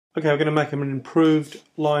Okay, we're going to make them an improved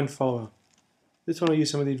line follower. This one I'll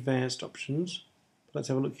use some of the advanced options. Let's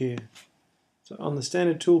have a look here. So on the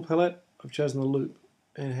standard tool palette, I've chosen the loop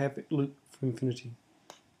and have it loop for infinity.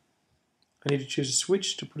 I need to choose a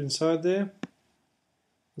switch to put inside there.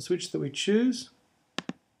 The switch that we choose,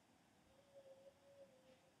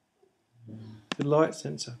 the light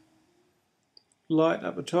sensor. Light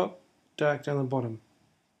up the top, dark down the bottom.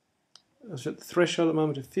 I've set the threshold at the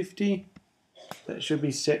moment of 50. That should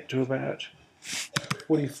be set to about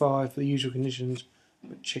 45 for the usual conditions,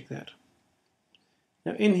 but check that.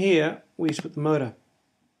 Now in here, we put the motor.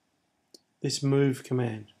 This move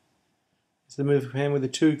command. It's the move command with the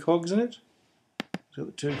two cogs in it. It's got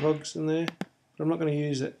the two cogs in there, but I'm not going to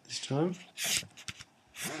use that this time.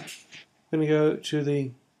 I'm going to go to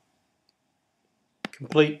the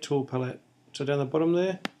complete tool palette. So down the bottom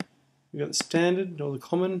there, we've got the standard or the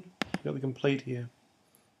common, we've got the complete here.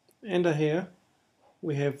 Under here,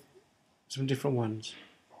 we have some different ones.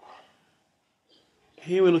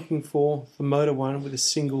 Here we're looking for the motor one with a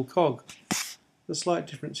single cog. The slight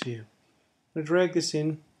difference here. I'm going to drag this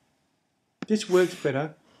in. This works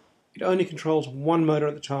better. It only controls one motor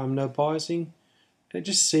at the time, no biasing, and it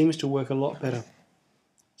just seems to work a lot better.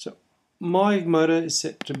 So my motor is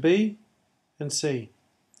set to B and C.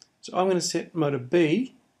 So I'm going to set motor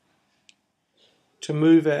B to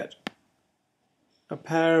move at a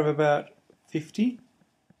power of about 50.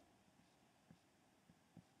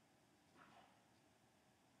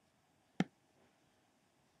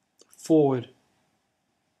 Forward.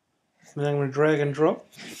 And then I'm going to drag and drop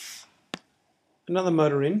another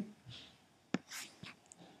motor in.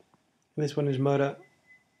 And this one is motor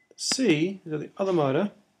C, so the other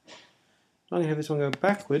motor. I'm going to have this one go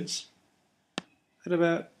backwards at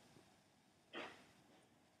about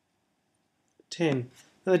 10.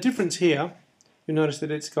 Now the difference here, you'll notice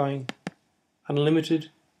that it's going unlimited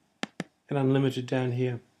and unlimited down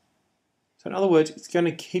here. So in other words, it's going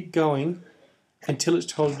to keep going until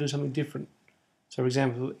it's told to do something different. So for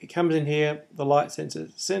example, it comes in here, the light sensor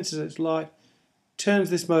senses its light, turns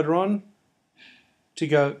this motor on to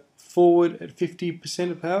go forward at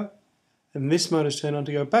 50% of power, and this motor is turned on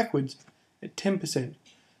to go backwards at 10%.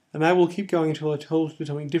 And they will keep going until they're told to do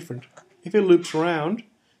something different. If it loops around,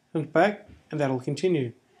 comes back, and that'll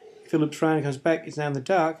continue. If it loops around and comes back, it's now in the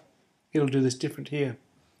dark, it'll do this different here.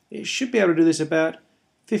 It should be able to do this about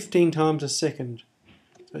 15 times a second.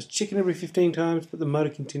 So it's checking every 15 times, but the motor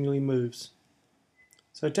continually moves.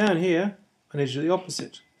 So down here, I need to do the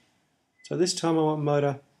opposite. So this time I want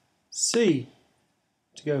motor C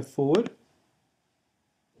to go forward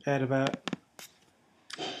at about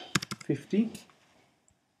 50.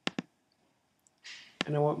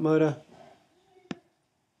 And I want motor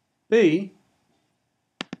B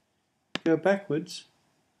to go backwards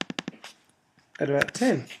at about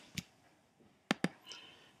 10.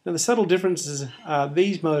 Now the subtle differences are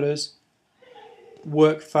these motors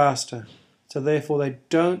work faster, so therefore they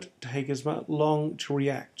don't take as much long to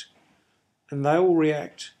react, and they will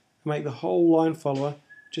react and make the whole line follower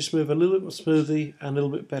just move a little bit more smoothly and a little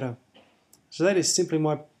bit better. So that is simply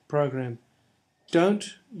my program.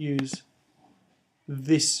 Don't use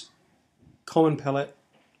this common palette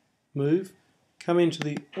move. Come into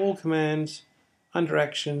the all commands, under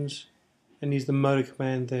actions, and use the motor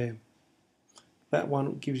command there. That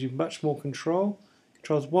one gives you much more control.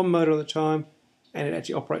 Controls one motor at a time, and it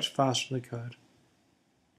actually operates faster than the code.